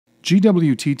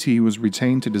GWTT was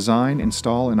retained to design,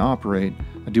 install, and operate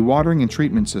a dewatering and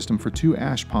treatment system for 2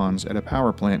 ash ponds at a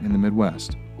power plant in the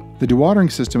Midwest. The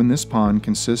dewatering system in this pond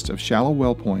consists of shallow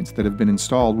well points that have been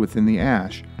installed within the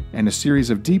ash and a series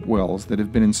of deep wells that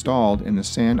have been installed in the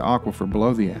sand aquifer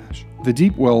below the ash. The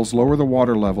deep wells lower the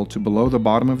water level to below the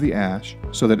bottom of the ash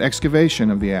so that excavation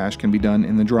of the ash can be done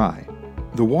in the dry.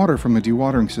 The water from the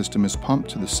dewatering system is pumped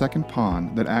to the second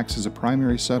pond that acts as a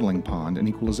primary settling pond and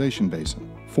equalization basin.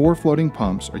 4 floating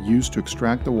pumps are used to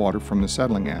extract the water from the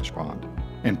settling ash pond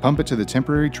and pump it to the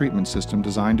temporary treatment system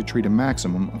designed to treat a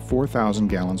maximum of 4,000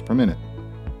 gallons per minute.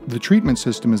 The treatment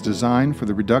system is designed for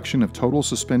the reduction of total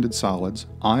suspended solids,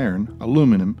 iron,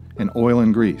 aluminum, and oil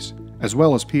and grease, as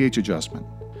well as pH adjustment.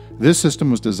 This system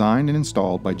was designed and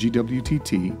installed by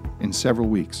GWTT in several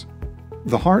weeks.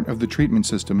 The heart of the treatment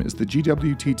system is the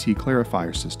GWTT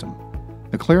Clarifier System.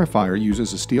 The Clarifier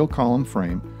uses a steel column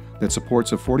frame that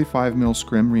supports a 45 mm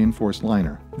scrim reinforced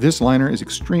liner. This liner is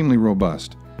extremely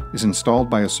robust, is installed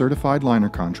by a certified liner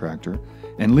contractor,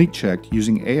 and leak checked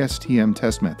using ASTM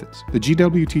test methods. The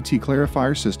GWTT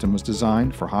Clarifier System was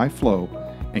designed for high flow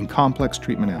and complex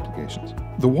treatment applications.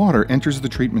 The water enters the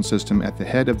treatment system at the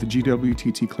head of the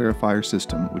GWTT Clarifier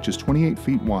System, which is 28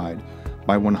 feet wide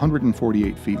by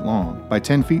 148 feet long by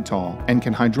 10 feet tall and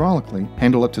can hydraulically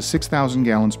handle up to 6,000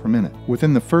 gallons per minute.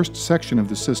 Within the first section of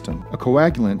the system, a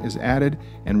coagulant is added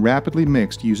and rapidly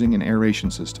mixed using an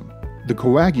aeration system. The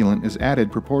coagulant is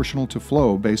added proportional to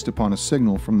flow based upon a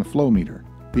signal from the flow meter.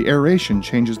 The aeration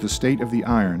changes the state of the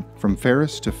iron from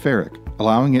ferrous to ferric,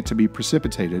 allowing it to be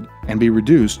precipitated and be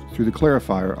reduced through the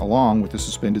clarifier along with the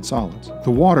suspended solids.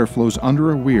 The water flows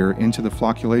under a weir into the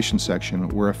flocculation section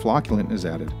where a flocculant is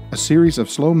added. A series of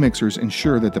slow mixers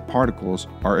ensure that the particles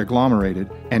are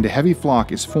agglomerated and a heavy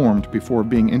flock is formed before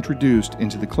being introduced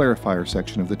into the clarifier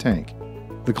section of the tank.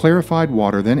 The clarified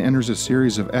water then enters a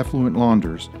series of effluent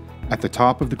launders at the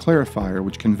top of the clarifier,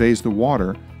 which conveys the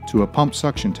water to a pump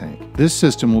suction tank. This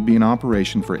system will be in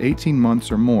operation for 18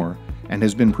 months or more and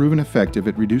has been proven effective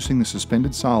at reducing the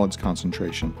suspended solids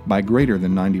concentration by greater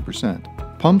than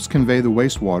 90%. Pumps convey the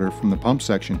wastewater from the pump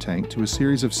suction tank to a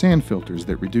series of sand filters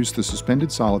that reduce the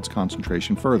suspended solids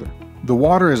concentration further. The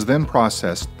water is then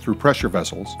processed through pressure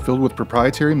vessels filled with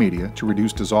proprietary media to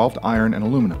reduce dissolved iron and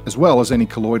aluminum, as well as any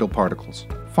colloidal particles.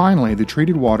 Finally, the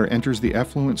treated water enters the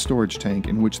effluent storage tank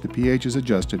in which the pH is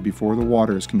adjusted before the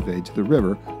water is conveyed to the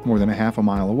river more than a half a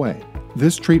mile away.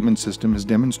 This treatment system has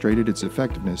demonstrated its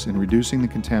effectiveness in reducing the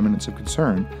contaminants of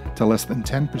concern to less than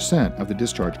 10% of the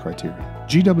discharge criteria.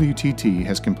 GWTT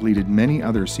has completed many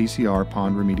other CCR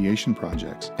pond remediation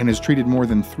projects and has treated more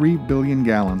than 3 billion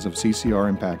gallons of CCR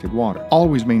impacted water,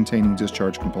 always maintaining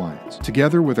discharge compliance.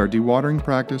 Together with our dewatering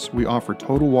practice, we offer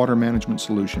total water management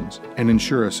solutions and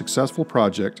ensure a successful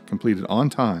project completed on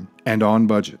time and on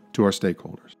budget to our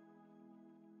stakeholders.